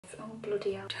Oh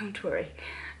bloody hell. Don't worry,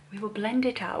 we will blend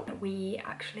it out. We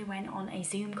actually went on a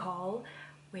Zoom call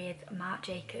with Marc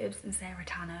Jacobs and Sarah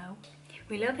Tano.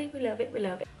 We love it, we love it, we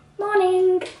love it.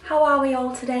 Morning! How are we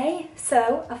all today?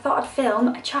 So I thought I'd film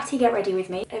a chatty get ready with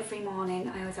me. Every morning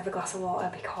I always have a glass of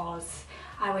water because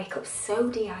I wake up so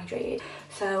dehydrated.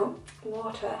 So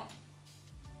water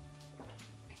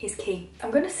is key.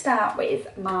 I'm going to start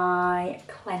with my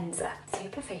cleanser,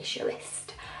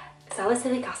 Superfacialist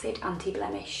Salicylic Acid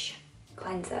Anti-Blemish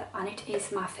Cleanser, and it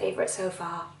is my favourite so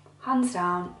far. Hands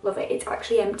down, love it. It's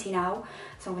actually empty now,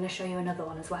 so I'm going to show you another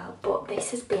one as well. But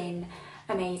this has been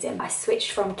amazing. I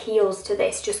switched from Kiehl's to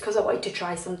this just because I wanted to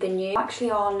try something new. I'm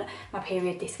actually on my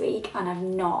period this week and I've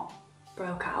not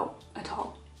broke out at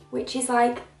all, which is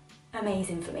like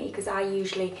amazing for me because I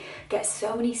usually get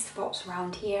so many spots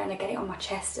around here and I get it on my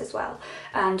chest as well.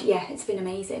 And yeah, it's been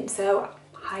amazing. So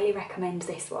highly recommend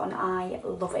this one. I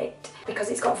love it because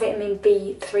it's got vitamin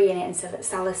B3 in it and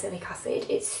salicylic acid.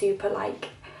 It's super like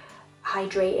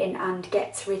hydrating and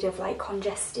gets rid of like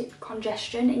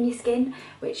congestion in your skin,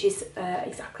 which is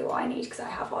exactly what I need because I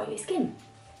have oily skin.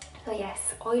 So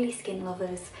yes, oily skin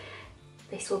lovers,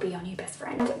 this will be your new best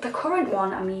friend. The current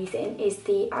one I'm using is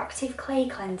the Active Clay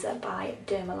Cleanser by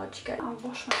Dermalogica. I'll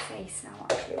wash my face now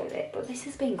actually with it, but this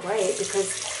has been great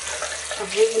because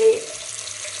I've really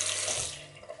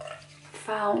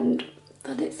found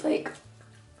that it's like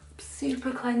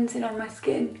super cleansing on my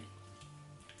skin.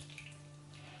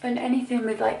 And anything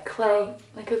with like clay,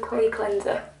 like a clay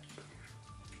cleanser,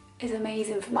 is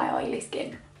amazing for my oily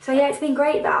skin. So yeah, it's been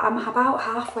great that I'm about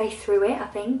halfway through it, I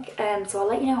think. So I'll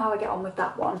let you know how I get on with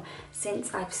that one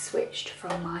since I've switched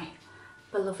from my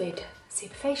beloved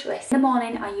Superfacialist. In the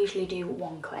morning, I usually do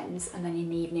one cleanse and then in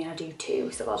the evening I do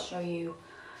two. So I'll show you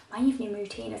my evening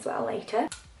routine as well later.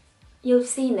 You've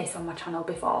seen this on my channel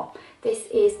before. This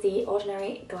is the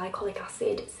Ordinary Glycolic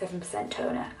Acid 7%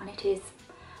 toner and it is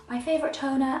my favourite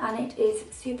toner and it is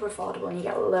super affordable and you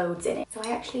get loads in it. So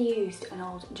I actually used an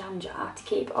old jam jar to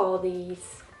keep all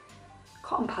these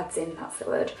cotton pads in, that's the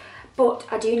word. But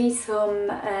I do need some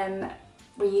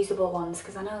reusable ones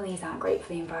because I know these aren't great for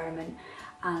the environment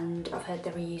and I've heard the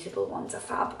reusable ones are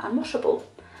fab and washable.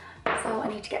 So I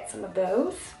need to get some of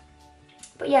those.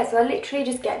 But yeah, so I literally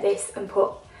just get this and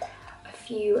put a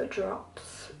few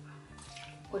drops.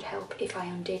 Would help if I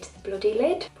undid the bloody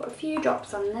lid. Put a few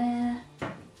drops on there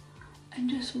and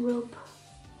just rub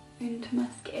into my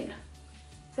skin.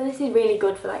 So this is really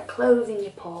good for like closing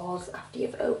your pores after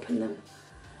you've opened them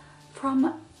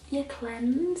from your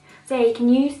cleanse. So yeah, you can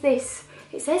use this,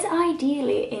 it says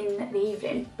ideally in the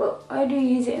evening, but I do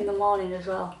use it in the morning as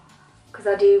well because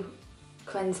I do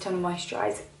cleanse, tone and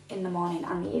moisturise in the morning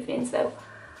and the evening, so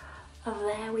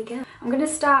there we go. I'm going to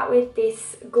start with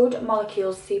this Good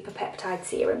Molecules Super Peptide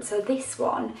Serum. So this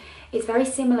one is very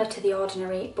similar to the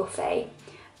Ordinary Buffet.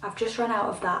 I've just run out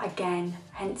of that again,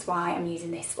 hence why I'm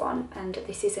using this one, and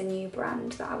this is a new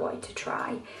brand that I wanted to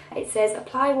try. It says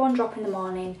apply 1 drop in the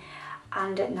morning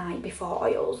and at night before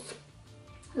oils.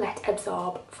 Let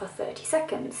absorb for 30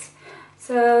 seconds.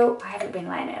 So I haven't been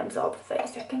letting it absorb for 30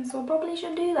 seconds, so I probably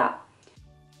should do that.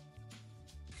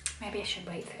 Maybe I should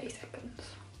wait 30 seconds.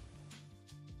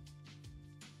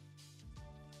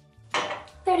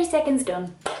 30 seconds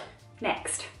done.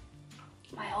 Next,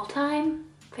 my all-time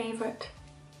favourite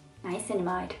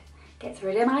niacinamide. Gets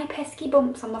rid of my pesky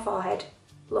bumps on my forehead.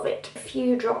 Love it. A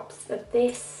few drops of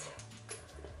this,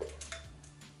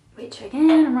 which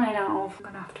again I'm running out of. I'm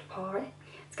gonna have to pour it.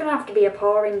 It's gonna have to be a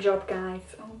pouring job, guys.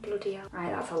 Oh bloody hell.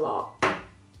 Right, that's a lot.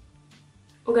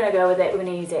 We're gonna go with it, we're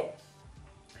gonna use it.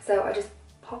 So I just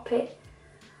pop it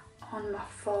on my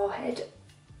forehead,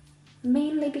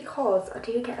 mainly because I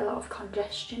do get a lot of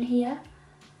congestion here.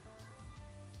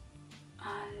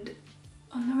 And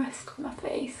on the rest of my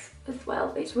face as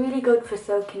well. It's really good for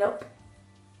soaking up,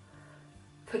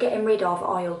 for getting rid of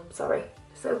oil, sorry.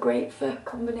 So great for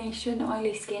combination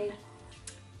oily skin.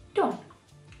 Done.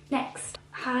 Next,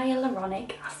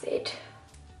 hyaluronic acid.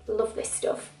 Love this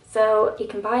stuff. So you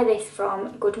can buy this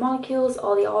from Good Molecules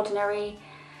or The Ordinary,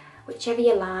 whichever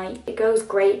you like. It goes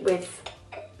great with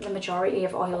the majority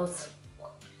of oils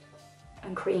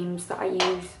and creams that I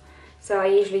use. So I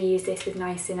usually use this with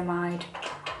niacinamide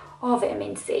or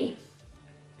vitamin C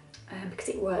because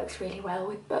it works really well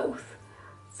with both.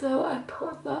 So I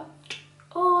put that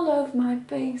all over my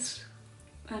face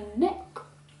and neck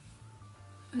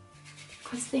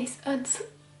because this adds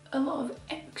a lot of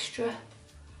extra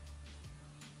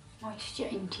moisture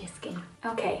into your skin.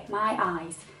 Okay, my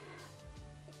eyes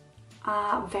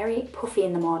are very puffy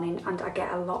in the morning and I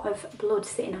get a lot of blood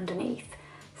sitting underneath,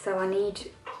 so I need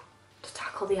to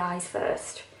tackle the eyes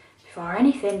first before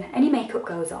any makeup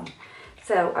goes on.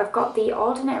 So I've got the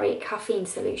Ordinary Caffeine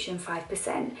Solution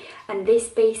 5%, and this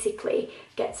basically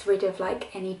gets rid of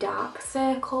like any dark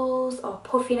circles or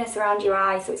puffiness around your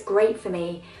eyes. So it's great for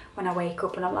me when I wake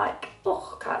up and I'm like,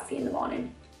 oh, can't see in the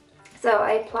morning. So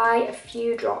I apply a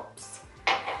few drops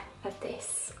of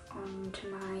this onto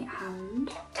my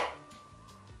hand,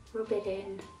 rub it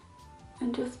in,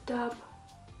 and just dab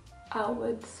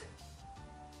outwards,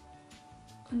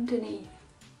 underneath,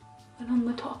 and on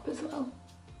the top as well.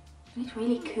 And it's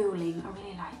really cooling. I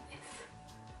really like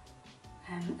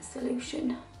this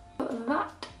solution. But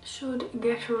that should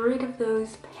get rid of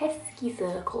those pesky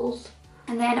circles.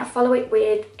 And then I follow it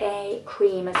with a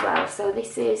cream as well. So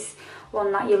this is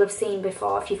one that you'll have seen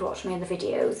before if you've watched my other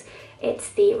videos. It's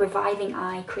the Reviving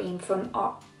Eye Cream from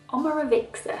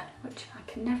Omaravixa, which I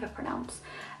can never pronounce.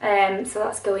 So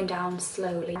that's going down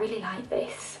slowly. I really like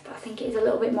this, but I think it is a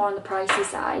little bit more on the pricey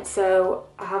side. So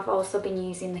I have also been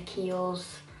using the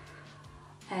Kiehl's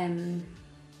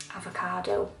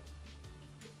avocado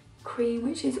cream,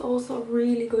 which is also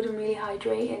really good and really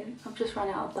hydrating. I've just run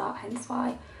out of that, hence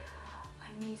why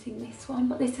I'm using this one.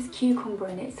 But this is cucumber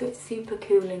in it, so it's super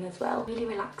cooling as well. It really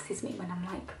relaxes me when I'm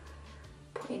like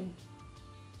putting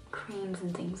creams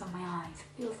and things on my eyes.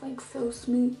 It feels like so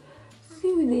smooth,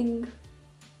 soothing.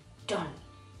 Done.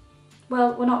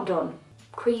 Well, we're not done.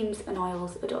 Creams and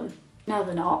oils are done. No,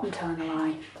 they're not, I'm telling a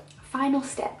lie. Final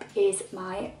step is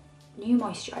my new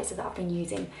moisturiser that I've been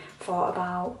using for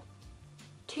about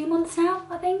 2 months now,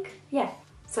 I think. Yeah.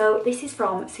 So this is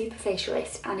from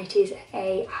Superfacialist, and it is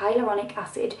a hyaluronic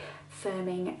acid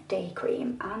firming day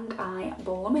cream, and I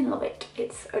blooming love it.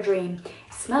 It's a dream.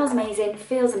 It smells amazing,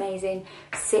 feels amazing,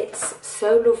 sits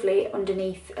so lovely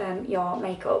underneath your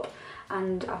makeup,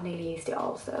 and I've nearly used it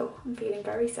all, so I'm feeling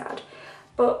very sad.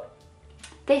 But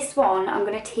this one I'm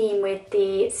going to team with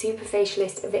the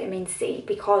Superfacialist Vitamin C,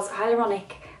 because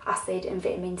hyaluronic acid and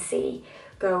vitamin C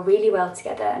go really well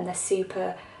together, and they're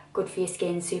super good for your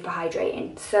skin, super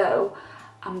hydrating. So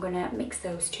I'm gonna mix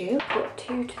those two, put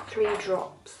 2 to 3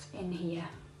 drops in here,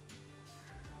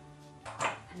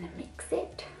 and then mix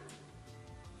it,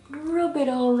 rub it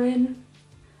all in.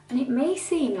 And it may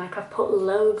seem like I've put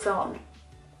loads on,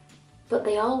 but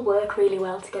they all work really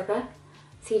well together,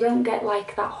 so you don't get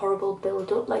like that horrible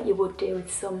build-up like you would do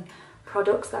with some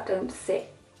products that don't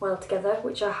sit well together,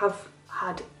 which I have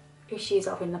had issues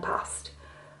of in the past.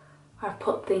 I've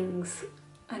put things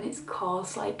and it's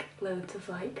caused like loads of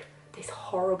like this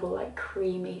horrible like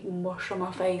creamy mush on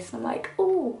my face, and I'm like,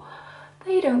 oh,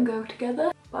 they don't go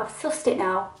together. But I've sussed it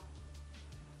now,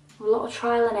 a lot of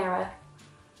trial and error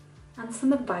and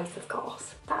some advice, of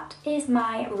course. That is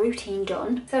my routine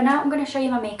done. So now I'm going to show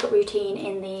you my makeup routine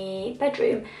in the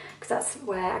bedroom, because that's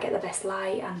where I get the best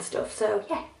light and stuff. So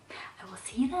yeah, I will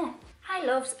see you there. Hi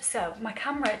loves, so my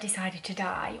camera decided to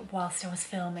die whilst I was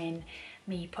filming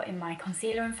me putting my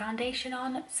concealer and foundation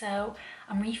on, so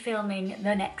I'm refilming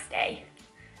the next day,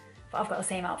 but I've got the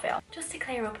same outfit on, just to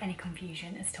clear up any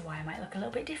confusion as to why I might look a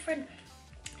little bit different.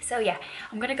 So yeah,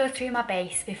 I'm going to go through my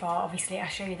base before obviously I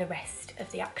show you the rest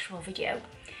of the actual video.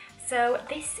 So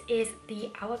this is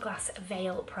the Hourglass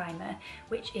Veil Primer,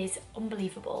 which is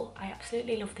unbelievable. I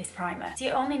absolutely love this primer. So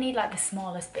you only need like the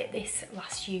smallest bit. This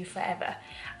lasts you forever,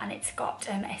 and it's got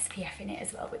SPF in it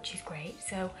as well, which is great.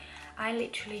 So I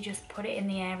literally just put it in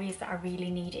the areas that I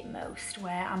really need it most,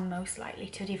 where I'm most likely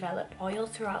to develop oil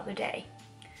throughout the day.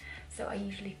 So I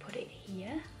usually put it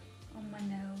here, on my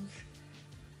nose,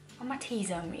 on my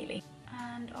T-zone really,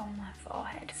 and on my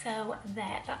forehead. So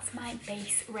there, that's my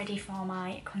base ready for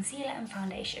my concealer and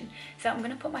foundation. So I'm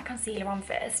going to put my concealer on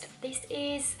first. This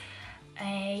is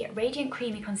a Radiant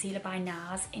Creamy Concealer by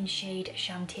NARS in shade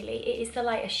Chantilly. It is the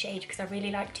lightest shade because I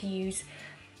really like to use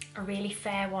a really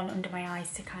fair one under my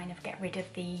eyes to kind of get rid of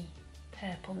the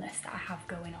purpleness that I have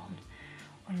going on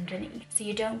underneath. So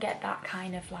you don't get that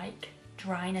kind of like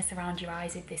dryness around your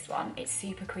eyes with this one. It's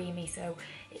super creamy, so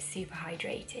it's super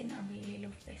hydrating. I really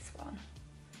love this one.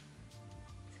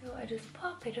 So I just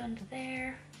pop it under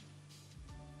there,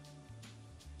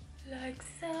 like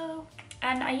so.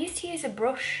 And I used to use a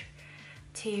brush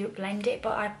to blend it,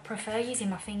 but I prefer using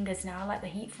my fingers now. Like the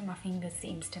heat from my fingers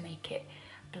seems to make it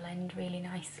blend really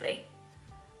nicely.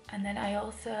 And then I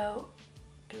also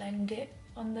blend it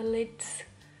on the lids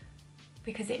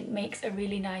because it makes a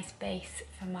really nice base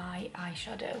for my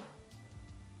eyeshadow,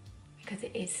 because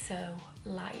it is so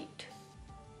light.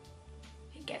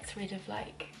 It gets rid of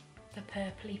like the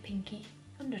purpley pinky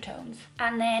undertones.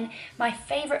 And then my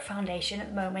favourite foundation at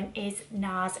the moment is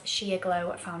NARS Sheer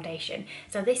Glow foundation.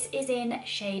 So this is in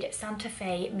shade Santa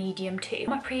Fe Medium 2. In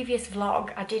my previous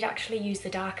vlog I did actually use the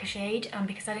darker shade, and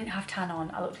because I didn't have tan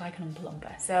on I looked like an Oompa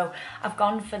Loompa, so I've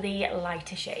gone for the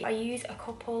lighter shade. I use a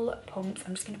couple pumps.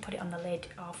 I'm just going to put it on the lid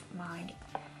of my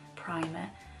primer.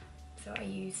 So I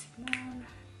use 1,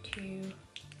 2,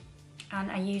 and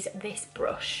I use this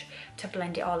brush to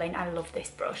blend it all in. I love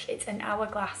this brush. It's an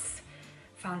Hourglass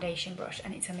foundation brush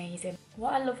and it's amazing.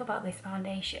 What I love about this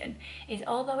foundation is,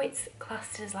 although it's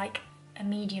classed as like a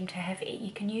medium to heavy,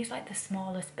 you can use like the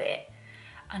smallest bit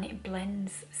and it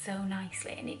blends so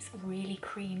nicely and it's really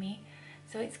creamy.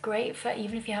 So it's great for,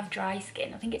 even if you have dry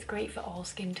skin, I think it's great for all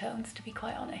skin tones, to be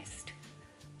quite honest.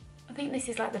 I think this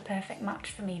is like the perfect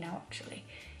match for me now actually,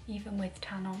 even with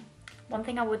tan on. One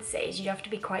thing I would say is you have to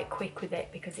be quite quick with it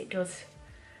because it does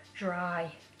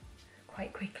dry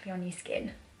quite quickly on your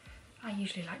skin. I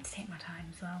usually like to take my time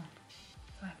as well,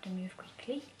 so I have to move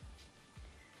quickly.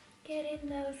 Get in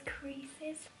those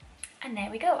creases. And there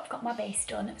we go, I've got my base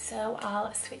done, so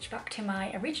I'll switch back to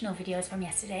my original videos from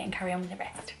yesterday and carry on with the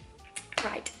rest.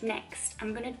 Right, next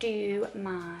I'm gonna do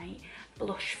my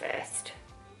blush first,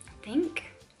 I think.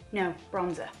 No,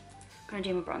 bronzer. I'm going to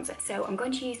do my bronzer. So I'm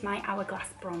going to use my Hourglass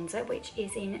bronzer, which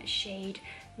is in shade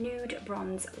Nude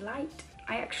Bronze Light.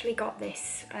 I actually got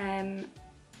this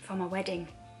for my wedding,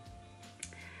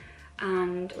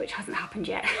 and which hasn't happened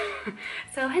yet.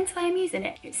 So hence why I'm using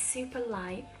it. It's super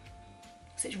light,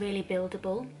 so it's really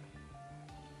buildable.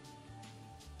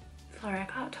 Sorry, I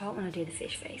can't talk when I do the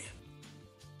fish face.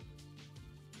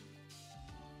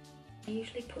 I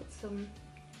usually put some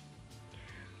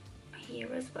here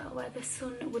as well, where the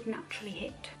sun would naturally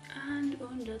hit, and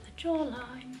under the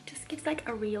jawline. Just gives like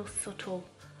a real subtle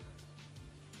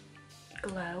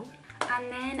glow.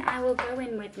 And then I will go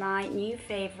in with my new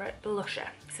favourite blusher.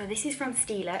 So this is from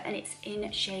Stila and it's in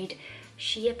shade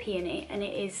Sheer Peony, and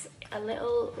it is a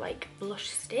little like blush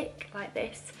stick like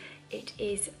this. It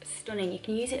is stunning. You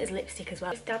can use it as lipstick as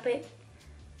well. Just dab it.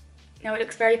 Now it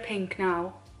looks very pink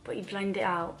now, but you blend it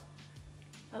out.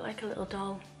 Look like a little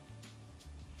doll.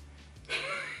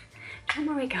 Don't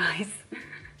worry guys,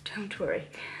 don't worry,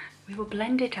 we will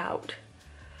blend it out.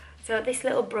 So this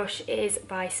little brush is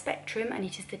by Spectrum and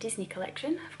it is the Disney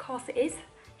collection, of course it is,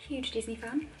 huge Disney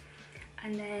fan.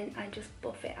 And then I just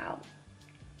buff it out.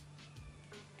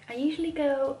 I usually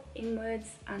go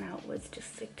inwards and outwards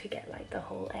just to get like the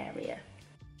whole area.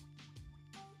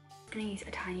 I'm going to use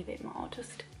a tiny bit more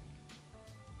just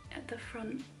at the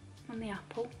front on the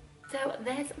apple. So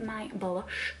there's my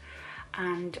blush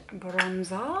and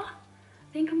bronzer.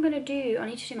 I think I need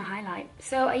to do my highlight.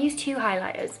 So I use 2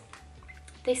 highlighters.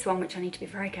 This one, which I need to be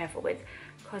very careful with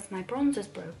because my bronzer's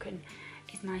broken,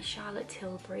 is my Charlotte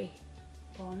Tilbury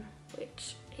one,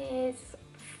 which is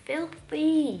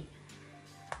filthy.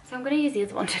 So I'm going to use the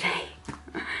other one today,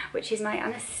 which is my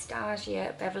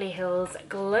Anastasia Beverly Hills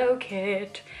Glow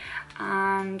Kit.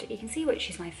 And you can see which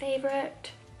is my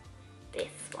favourite.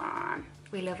 This one.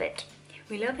 We love it.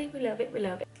 We love it, we love it, we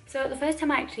love it. So the first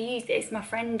time I actually used this, my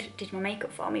friend did my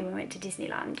makeup for me when we went to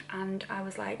Disneyland, and I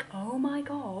was like, oh my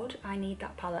god, I need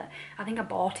that palette. I think I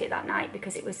bought it that night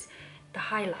because it was, the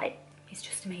highlight is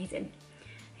just amazing.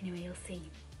 Anyway, you'll see.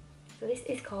 So this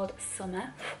is called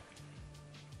Summer.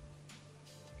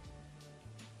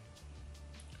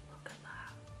 Look at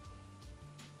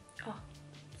that. Oh,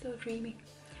 so dreamy.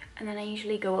 And then I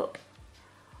usually go up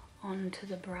onto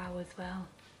the brow as well.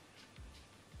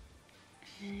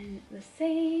 And the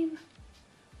same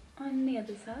on the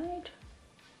other side.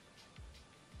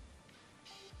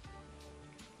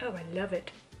 Oh, I love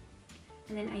it.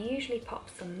 And then I usually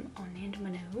pop some on the end of my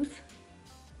nose,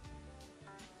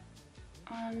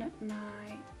 on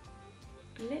my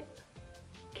lip,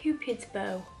 Cupid's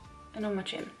bow, and on my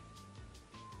chin.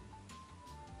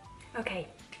 Okay,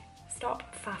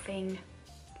 stop faffing.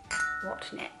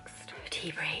 What next?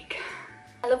 Tea break.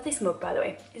 I love this mug, by the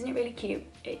way. Isn't it really cute?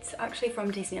 It's actually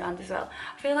from Disneyland as well.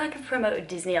 I feel like I've promoted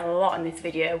Disney a lot in this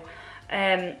video,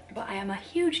 but I am a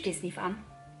huge Disney fan.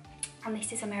 And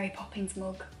this is a Mary Poppins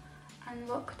mug. And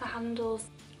look, the handles,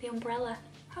 the umbrella.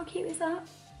 How cute is that?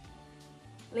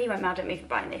 Lee went mad at me for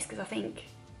buying this because I think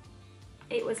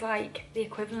it was like the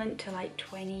equivalent to like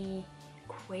 20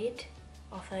 quid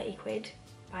or 30 quid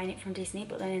buying it from Disney,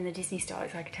 but then in the Disney store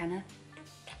it's like a tenner.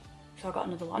 So I got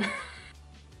another one.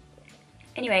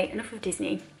 Anyway, enough of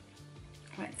Disney.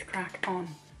 Let's crack on.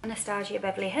 Anastasia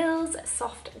Beverly Hills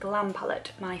Soft Glam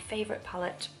Palette, my favourite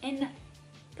palette in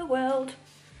the world.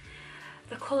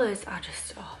 The colours are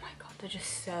just, oh my god, they're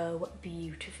just so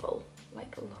beautiful.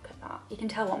 Like, look at that. You can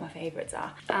tell what my favourites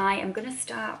are. I am going to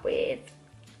start with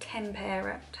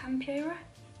Tempera,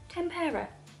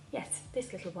 yes,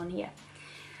 this little one here,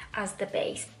 as the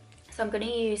base. So I'm going to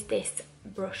use this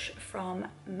brush from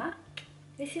MAC.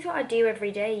 This is what I do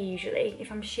every day usually.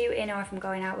 If I'm shooting or if I'm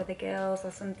going out with the girls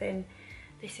or something,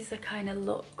 this is the kind of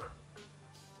look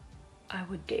I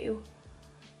would do.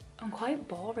 I'm quite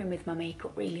boring with my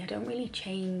makeup really. I don't really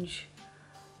change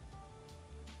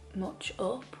much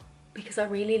up because I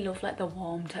really love like the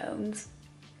warm tones.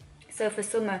 So for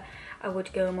summer I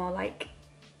would go more like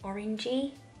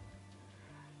orangey,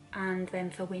 and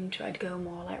then for winter I'd go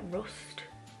more like rust.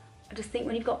 I just think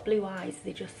when you've got blue eyes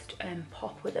they just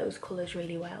pop with those colours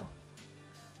really well.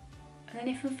 And then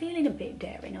if I'm feeling a bit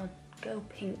daring I'll go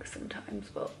pink sometimes,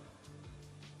 but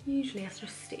usually I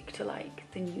just stick to like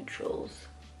the neutrals.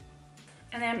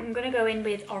 And then I'm going to go in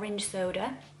with orange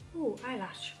soda. Ooh,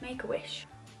 eyelash, Make-A-Wish.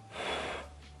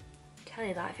 Tell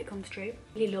you that if it comes true.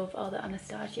 I really love all the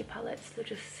Anastasia palettes. They're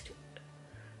just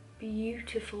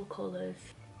beautiful colours.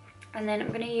 And then I'm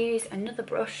going to use another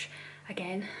brush,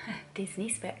 again, Disney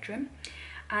Spectrum.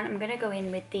 And I'm going to go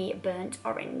in with the burnt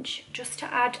orange, just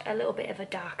to add a little bit of a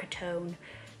darker tone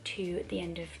to the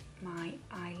end of my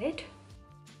eyelid.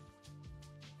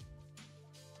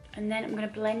 And then I'm going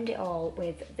to blend it all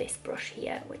with this brush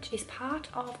here, which is part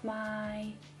of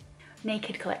my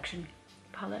Naked Collection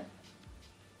palette.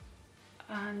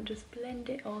 And just blend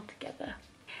it all together.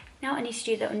 Now I need to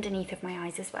do the underneath of my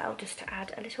eyes as well, just to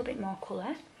add a little bit more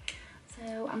colour.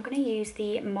 So I'm going to use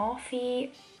the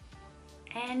Morphe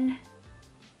N.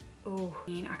 Oh,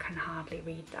 I can hardly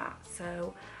read that,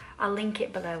 so I'll link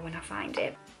it below when I find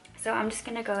it. So I'm just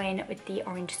going to go in with the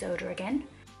orange soda again.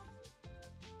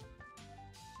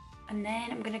 And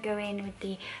then I'm going to go in with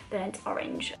the burnt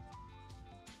orange.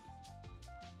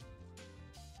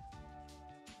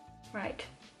 Right.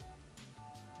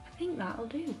 I think that'll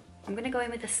do. I'm going to go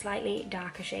in with a slightly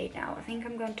darker shade now. I think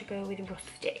I'm going to go with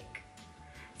Rustic.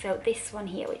 So this one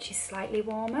here, which is slightly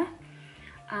warmer.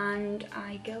 And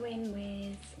I go in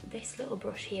with this little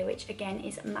brush here, which again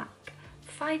is MAC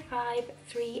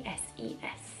 553 SES.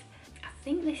 I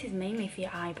think this is mainly for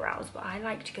your eyebrows, but I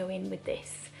like to go in with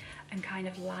this and kind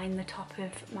of line the top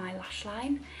of my lash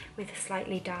line with a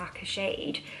slightly darker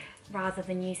shade rather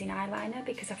than using eyeliner,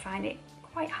 because I find it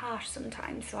quite harsh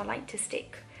sometimes. So I like to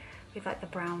stick with like the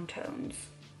brown tones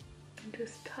and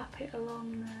just tap it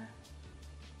along there.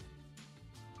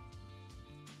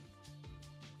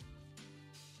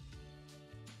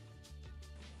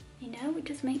 You know, it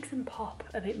just makes them pop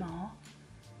a bit more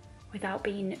without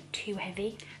being too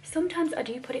heavy. Sometimes I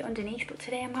do put it underneath, but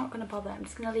today I'm not going to bother. I'm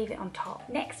just going to leave it on top.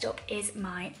 Next up is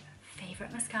my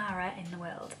favourite mascara in the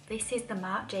world. This is the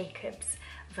Marc Jacobs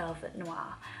Velvet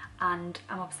Noir, and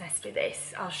I'm obsessed with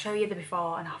this. I'll show you the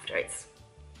before and after. It's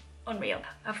unreal.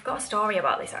 I've got a story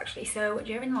about this actually. So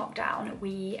during lockdown,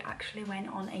 we actually went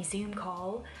on a Zoom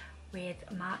call with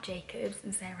Marc Jacobs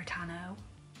and Sarah Tanno.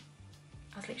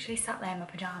 I was literally sat there in my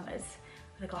pyjamas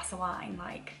with a glass of wine,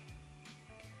 like,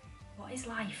 what is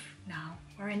life now?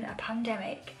 We're in a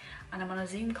pandemic and I'm on a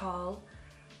Zoom call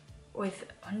with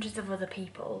hundreds of other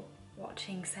people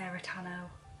watching Sarah Tanno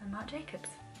and Marc Jacobs.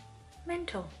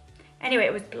 Mental. Anyway,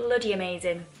 it was bloody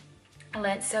amazing. I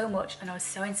learnt so much and I was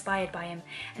so inspired by him.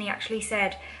 And he actually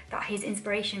said that his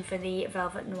inspiration for the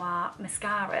Velvet Noir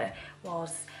mascara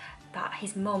was that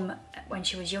his mum, when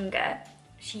she was younger,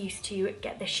 she used to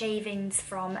get the shavings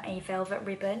from a velvet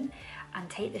ribbon and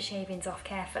take the shavings off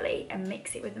carefully and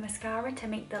mix it with the mascara to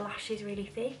make the lashes really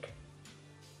thick.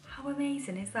 How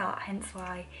amazing is that? Hence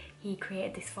why he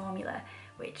created this formula,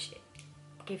 which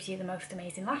gives you the most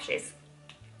amazing lashes.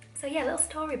 So yeah, a little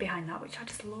story behind that, which I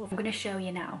just love. I'm going to show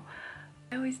you now.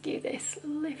 I always do this,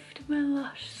 lift my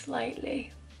lash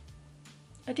slightly.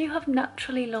 I do have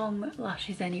naturally long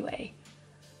lashes anyway,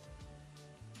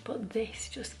 but this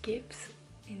just gives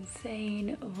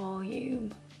insane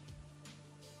volume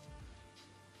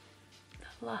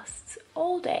that lasts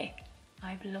all day.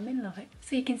 I blooming love it.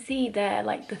 So you can see there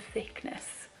like the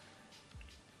thickness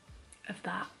of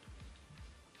that,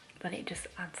 but it just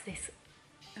adds this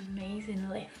amazing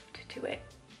lift to it.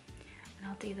 And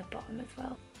I'll do the bottom as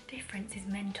well. Difference is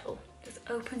mental. Just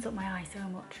opens up my eye so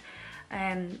much.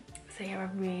 So yeah,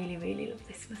 I really love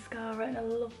this mascara, and I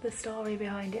love the story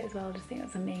behind it as well. I just think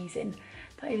that's amazing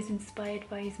that he was inspired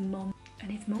by his mum, and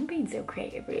his mum being so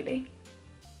creative really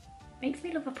makes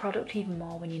me love a product even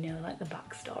more when you know like the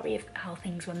backstory of how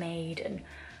things were made and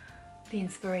the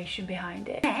inspiration behind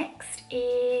it. Next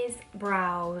is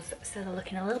brows. So they're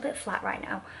looking a little bit flat right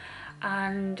now,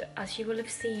 and as you will have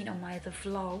seen on my other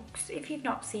vlogs, if you've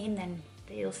not seen, then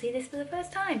you'll see this for the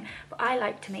first time, but I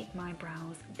like to make my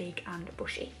brows big and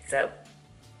bushy. So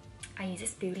I use a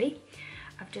spoolie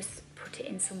I've just put it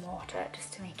in some water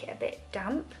just to make it a bit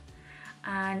damp,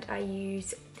 and I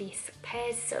use this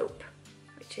Pears soap,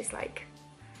 which is like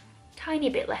a tiny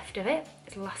bit left of it.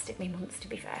 It's lasted me months, to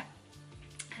be fair.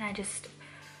 And I just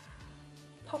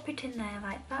pop it in there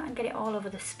like that and get it all over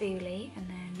the spoolie, and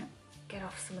then get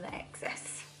off some of the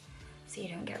excess so you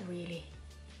don't get really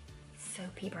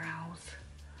soapy brows.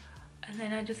 And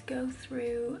then I just go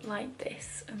through like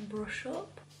this and brush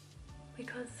up,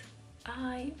 because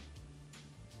I,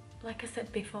 like I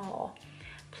said before,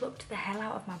 plucked the hell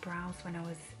out of my brows when I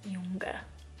was younger.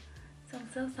 So I'm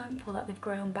so thankful that they've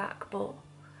grown back, but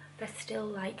they're still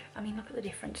like, I mean, look at the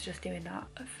difference just doing that.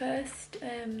 I first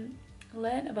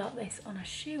learned about this on a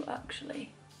shoot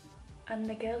actually, and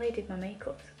the girl who did my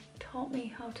makeup taught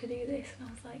me how to do this, and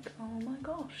I was like, oh my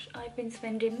gosh, I've been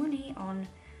spending money on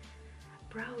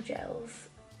brow gels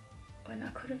when I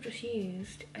could have just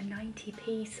used a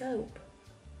 90p soap.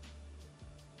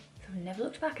 So I've never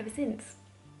looked back ever since.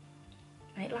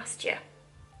 And it lasts you.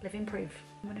 Living proof.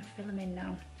 I'm gonna fill them in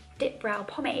now. Dip brow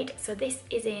pomade. So this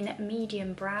is in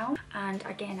medium brown, and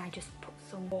again I just put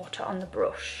some water on the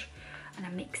brush and I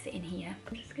mix it in here.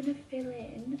 I'm just gonna fill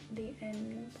in the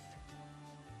ends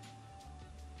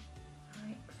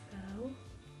like so.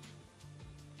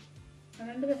 I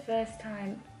remember the first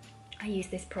time I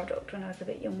used this product when I was a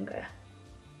bit younger,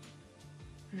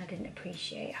 and I didn't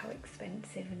appreciate how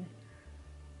expensive and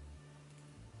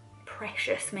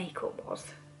precious makeup was.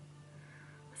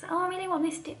 I was like, oh, I really want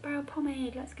this dip brow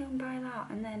pomade, let's go and buy that.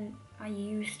 And then I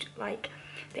used like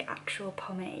the actual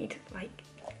pomade, like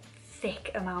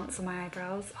thick amounts on my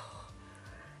eyebrows. Oh,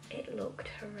 it looked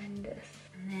horrendous.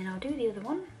 And then I'll do the other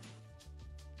one.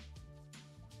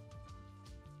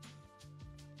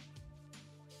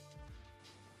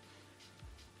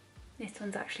 This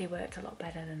one's actually worked a lot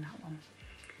better than that one.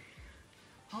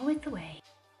 Always the way.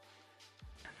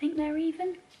 I think they're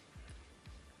even.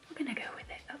 We're gonna go with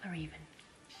it, that they're even.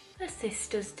 They're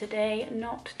sisters today,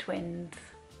 not twins.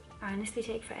 I honestly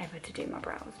take forever to do my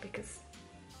brows because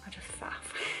I just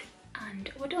faff.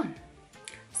 And we're done.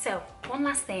 So, one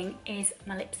last thing is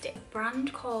my lipstick. A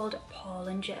brand called Paul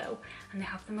and Joe, and they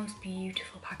have the most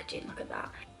beautiful packaging, look at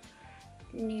that.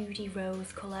 Nudie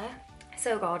rose colour.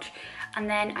 So gorge. And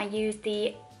then I use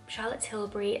the Charlotte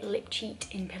Tilbury Lip Cheat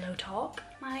in Pillow Talk,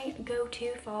 my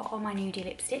go-to for all my nudie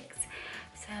lipsticks.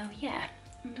 So yeah,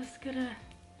 I'm just gonna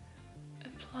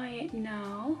apply it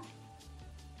now.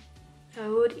 So I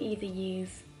would either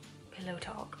use Pillow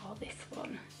Talk or this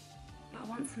one, but I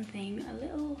want something a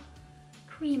little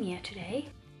creamier today.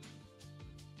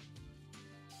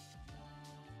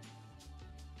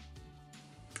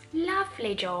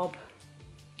 Lovely job.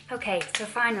 Okay, so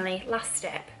finally, last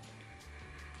step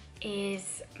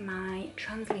is my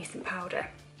translucent powder.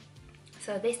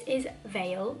 So this is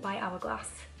Veil by Hourglass.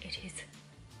 It is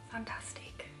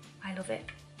fantastic. I love it.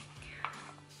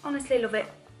 Honestly love it.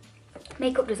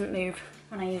 Makeup doesn't move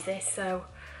when I use this, so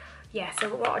yeah,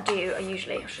 so what I do,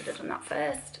 I should have done that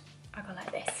first. I go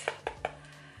like this.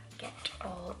 Get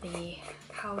all the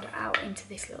powder out into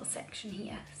this little section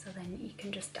here, so then you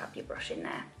can just dab your brush in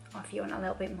there, or if you want a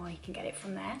little bit more you can get it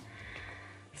from there.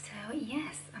 So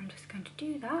yes, I'm just going to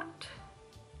do that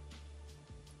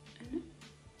and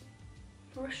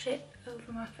brush it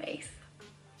over my face.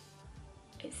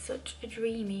 It's such a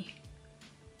dreamy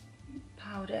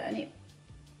powder, and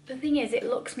the thing is, it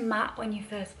looks matte when you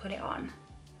first put it on,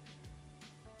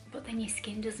 but then your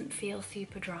skin doesn't feel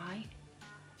super dry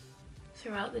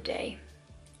throughout the day,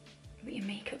 but your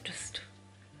makeup just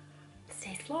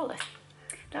stays flawless.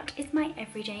 That is my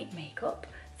everyday makeup.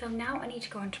 So now I need to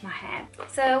go into my hair.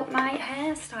 So my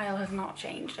hairstyle has not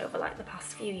changed over like the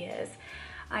past few years.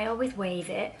 I always wave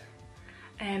it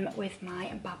with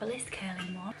my Babyliss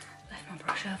curling one. Left my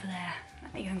brush over there.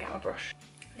 Let me go and get my brush.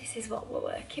 This is what we're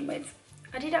working with.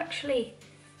 I did actually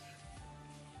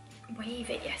wave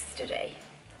it yesterday,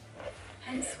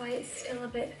 hence why it's still a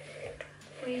bit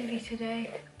wavy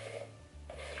today.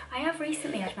 I have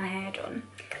recently had my hair done,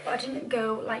 but I didn't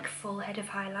go like full head of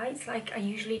highlights like I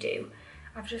usually do.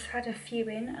 I've just had a few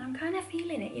in and I'm kind of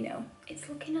feeling it, you know. It's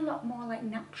looking a lot more like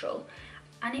natural,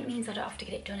 and it means I don't have to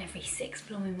get it done every 6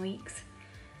 blooming weeks,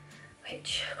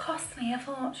 which costs me a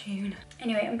fortune.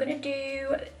 Anyway, I'm gonna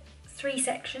do 3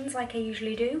 sections like I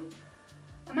usually do.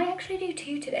 I might actually do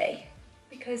 2 today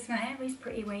because my hair is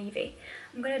pretty wavy.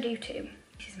 I'm gonna do 2.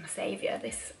 This is my saviour,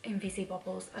 this Invisi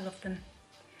Bobbles. I love them.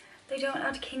 They don't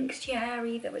add kinks to your hair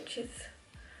either, which is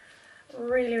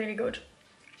really, really good.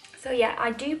 So yeah,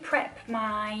 I do prep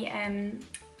my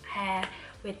hair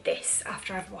with this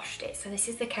after I've washed it. So this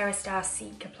is the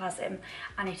Kerastase Cicaplazm,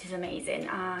 and it is amazing.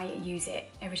 I use it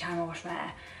every time I wash my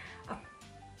hair. I've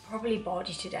probably bored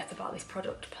you to death about this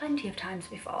product plenty of times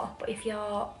before, but if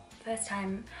you're first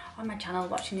time on my channel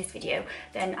watching this video,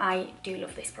 then I do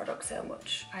love this product so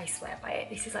much. I swear by it.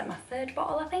 This is like my 3rd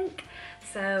bottle, I think.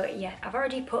 So yeah, I've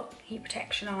already put heat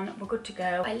protection on, we're good to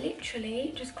go. I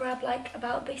literally just grab like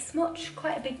about this much,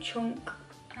 quite a big chunk,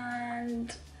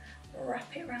 and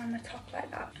wrap it around the top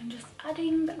like that, and just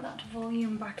adding that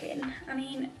volume back in. I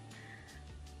mean,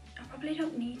 I probably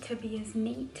don't need to be as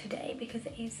neat today because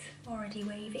it is already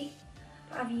wavy,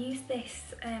 but I've used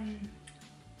this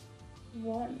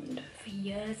wand for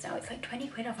years now. It's like 20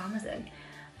 quid off Amazon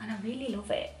and I really love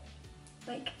it.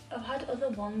 Like, I've had other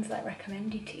wands like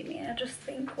recommended to me and I just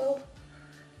think, well,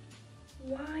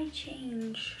 why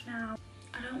change now?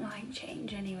 I don't like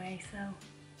change anyway, so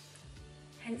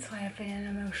hence why I've been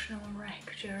an emotional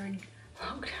wreck during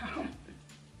lockdown.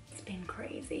 It's been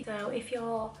crazy. So if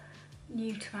you're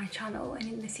new to my channel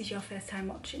and this is your first time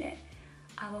watching it,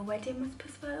 our wedding was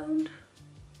postponed.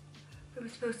 We were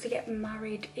supposed to get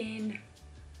married in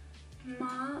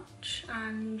March,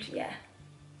 and yeah,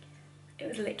 it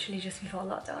was literally just before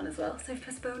lockdown as well, so we've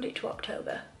postponed it to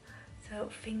October. So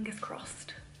fingers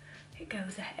crossed it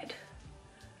goes ahead.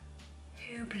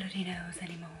 Who bloody knows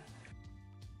anymore?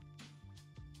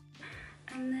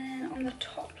 And then on the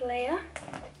top layer,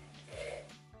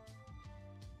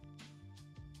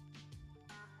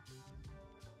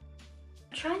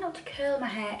 I try not to curl my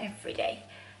hair every day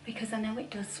because I know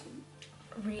it does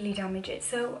really damage it.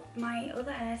 So my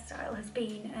other hairstyle has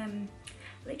been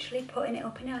literally putting it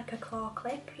up in like a claw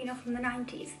clip, you know, from the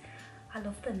 90s. I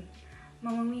love them.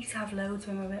 My mum used to have loads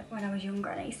when I was younger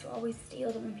and I used to always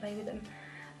steal them and play with them.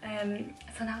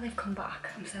 So now they've come back,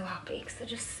 I'm so happy because they're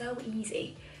just so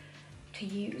easy to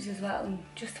use as well. And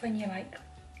just when you're like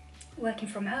working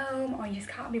from home or you just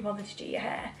can't be bothered to do your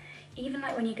hair, even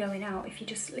like when you're going out, if you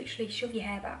just literally shove your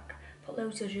hair back, put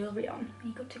loads of jewellery on,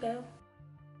 and you're good to go.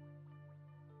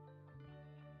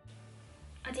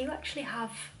 I do actually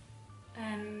have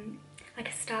like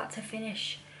a start to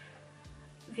finish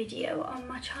video on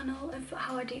my channel of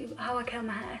how I curl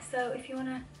my hair. So if you want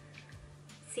to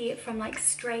see it from like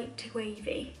straight to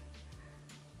wavy,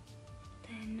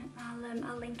 then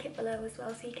I'll link it below as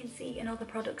well so you can see and all the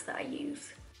products that I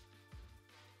use.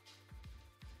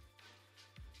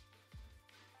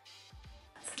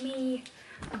 That's me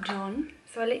done.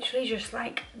 So I literally just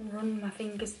like run my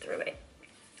fingers through it,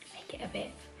 make it a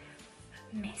bit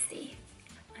messy.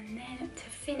 And then to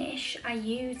finish, I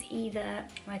use either,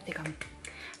 where'd they gone?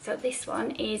 So this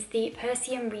one is the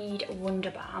Persian Reed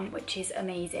Wonder Balm, which is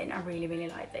amazing. I really, really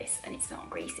like this and it's not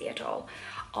greasy at all.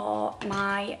 Or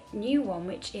my new one,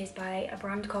 which is by a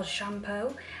brand called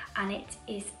Shampoo, and it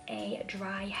is a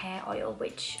dry hair oil,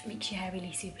 which makes your hair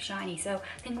really super shiny. So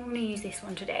I think I'm gonna use this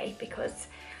one today because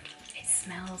it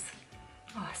smells,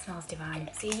 oh, it smells divine.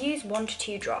 So you use 1 to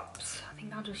 2 drops. I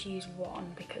think I'll just use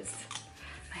 1 because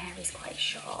my hair is quite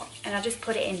short, and I just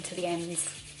put it into the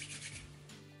ends.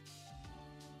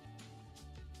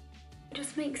 It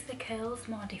just makes the curls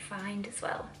more defined as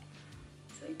well,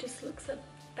 so it just looks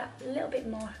that little bit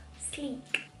more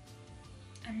sleek.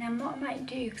 And then what I might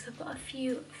do, because I've got a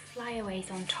few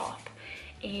flyaways on top,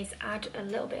 is add a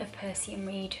little bit of Persian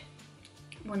Reed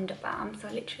Wonder Balm, so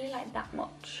literally like that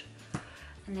much,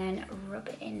 and then rub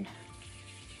it in,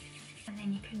 and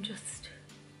then you can just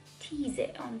tease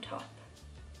it on top.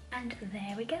 And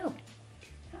there we go.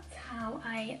 That's how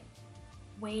I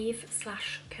wave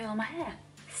 / curl my hair.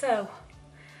 So,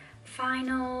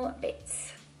 final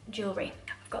bits. Jewellery.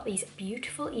 I've got these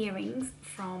beautiful earrings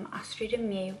from Astrid and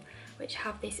Mew, which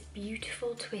have this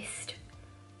beautiful twist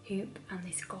hoop and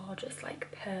this gorgeous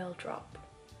like pearl drop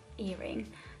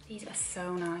earring. These are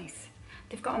so nice.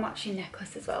 They've got a matching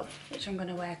necklace as well, which I'm going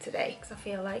to wear today because I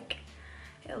feel like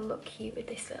it'll look cute with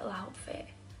this little outfit.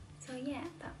 So yeah,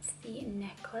 that's the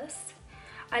necklace.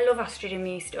 I love Astrid and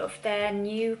Mew stuff. Their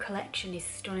new collection is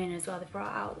stunning as well. They've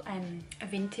brought out a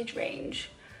vintage range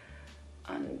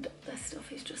and their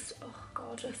stuff is just, oh,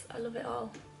 gorgeous. I love it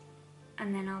all.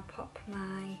 And then I'll pop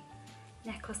my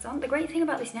necklace on. The great thing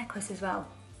about this necklace as well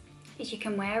is you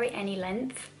can wear it any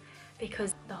length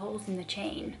because the holes in the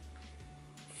chain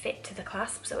fit to the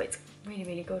clasp, so it's really,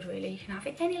 really good really. You can have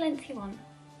it any length you want.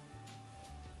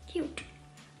 Cute.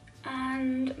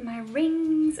 And my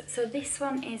rings, so this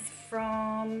one is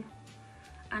from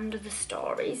Under the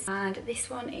Stories and this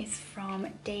one is from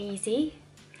Daisy.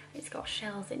 It's got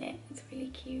shells in it, it's really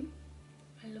cute.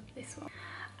 I love this one.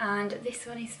 And this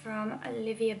one is from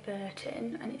Olivia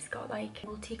Burton and it's got like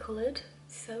multicoloured,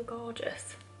 so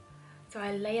gorgeous. So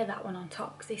I layer that one on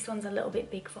top because this one's a little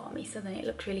bit big for me, so then it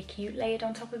looks really cute layered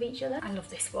on top of each other. I love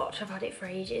this watch, I've had it for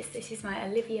ages. This is my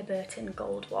Olivia Burton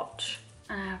gold watch.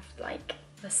 and I have like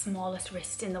the smallest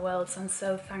wrist in the world, so I'm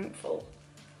so thankful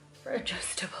for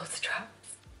adjustable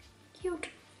straps. Cute.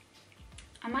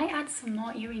 I might add some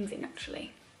more earrings in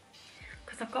actually,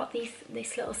 because I've got this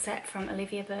little set from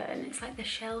Olivia Burton. It's like the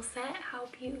shell set. How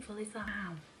beautiful is that?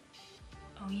 Ow.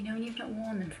 Oh, you know when you've not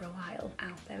worn them for a while?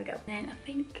 Ow, there we go. Then I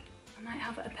think I might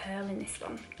have a pearl in this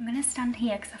one. I'm gonna stand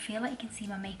here because I feel like you can see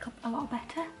my makeup a lot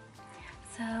better.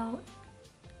 So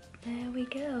there we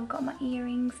go. Got my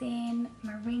earrings in,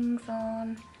 my rings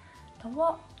on, the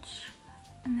watch,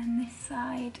 and then this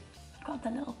side I've got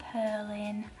the little pearl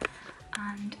in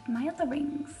and my other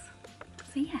rings.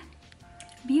 So yeah,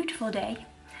 beautiful day.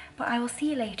 But I will see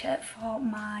you later for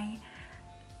my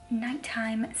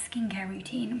nighttime skincare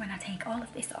routine when I take all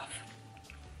of this off.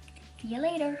 See you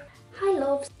later. Hi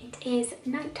loves, it is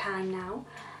nighttime now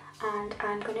and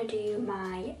I'm gonna do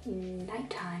my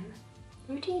nighttime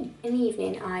routine. In the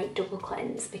evening I double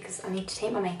cleanse because I need to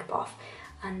take my makeup off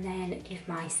and then give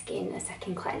my skin a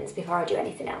second cleanse before I do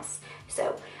anything else.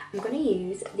 So I'm going to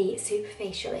use the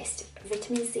Superfacialist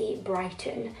Vitamin C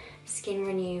Brighten Skin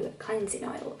Renew Cleansing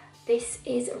Oil. This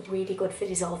is really good for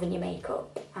dissolving your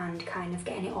makeup and kind of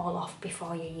getting it all off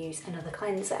before you use another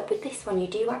cleanser. With this one you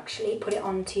do actually put it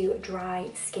onto dry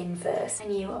skin first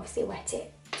and you obviously wet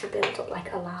it to build up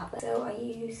like a lather. So I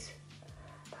use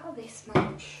about this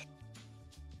much.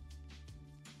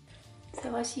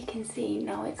 So as you can see,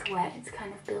 now it's wet, it's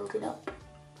kind of building up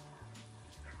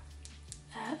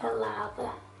a lather.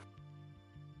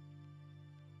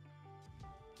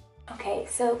 Okay,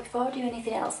 so before I do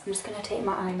anything else, I'm just going to take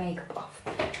my eye makeup off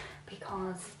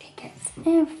because it gets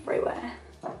everywhere.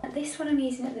 This one I'm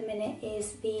using at the minute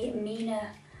is the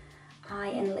Mina Eye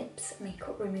and Lips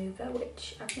Makeup Remover,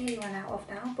 which I've nearly run out of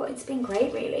now, but it's been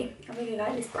great really. I really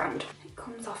like this brand. It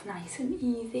comes off nice and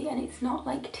easy and it's not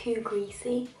like too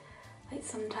greasy. Like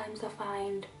sometimes I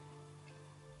find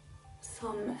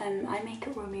some eye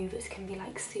makeup removers can be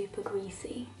like super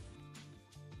greasy.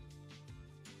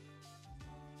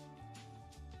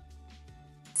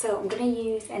 So I'm going to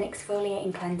use an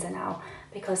exfoliating cleanser now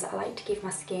because I like to give my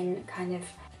skin kind of a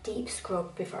deep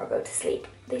scrub before I go to sleep.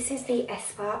 This is the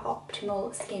Espa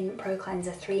Optimal Skin Pro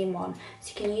Cleanser 3-in-1.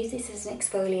 So you can use this as an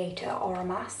exfoliator or a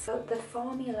mask. So the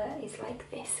formula is like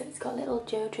this, so it's got little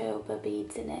jojoba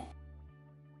beads in it.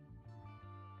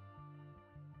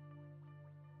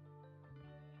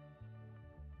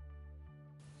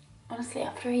 Honestly,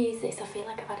 after I use this, I feel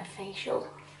like I've had a facial.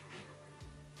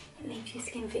 It leaves your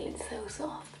skin feeling so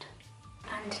soft.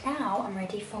 And now I'm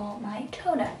ready for my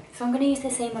toner. So I'm going to use the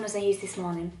same one as I used this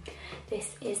morning.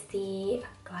 This is the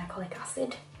glycolic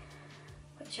acid,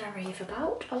 which I rave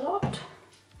about a lot.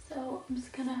 So I'm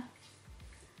just going to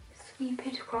sweep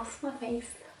it across my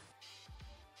face.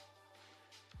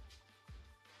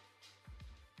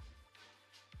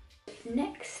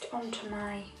 Next, onto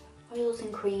my oils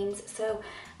and creams. So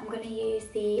I'm going to use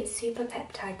the Super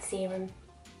Peptide Serum,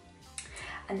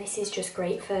 and this is just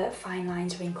great for fine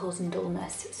lines, wrinkles and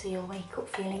dullness, so you'll wake up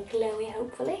feeling glowy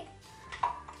hopefully.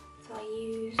 So I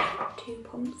use 2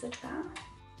 pumps of that.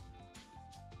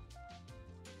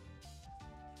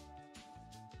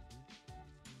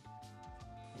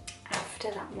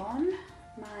 After that one,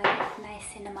 my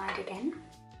niacinamide again.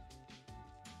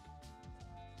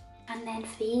 And then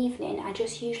for the evening, I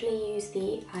just usually use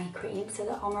the eye cream, so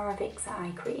the Omaravixa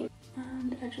eye cream.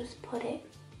 And I just put it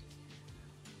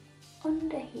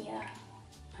under here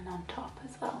and on top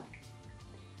as well.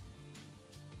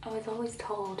 I was always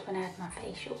told when I had my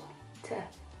facial to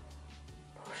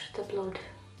push the blood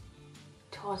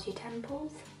towards your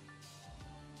temples.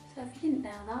 So if you didn't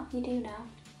know that, you do now.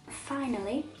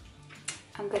 Finally,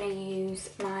 I'm going to use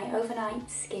my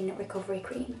Overnight Skin Recovery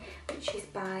Cream, which is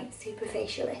by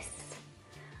Superfacialist.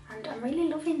 And I'm really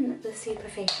loving the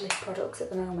Superfacialist products at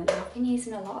the moment. I've been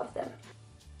using a lot of them.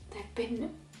 They've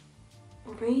been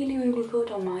really, really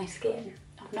good on my skin.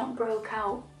 I've not broke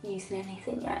out using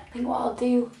anything yet. I think what I'll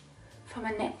do for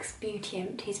my next Beauty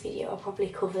Empties video, I'll probably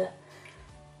cover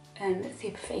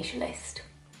Superfacialist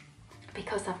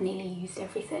because I've nearly used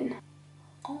everything.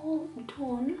 All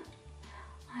done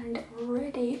and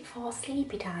ready for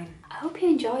sleepy time. I hope you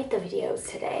enjoyed the videos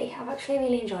today. I've actually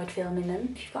really enjoyed filming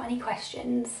them. If you've got any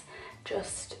questions,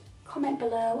 just comment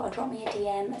below or drop me a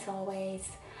DM as always.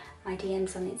 My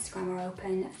DMs on Instagram are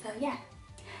open. So yeah,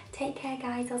 take care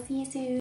guys, I'll see you soon.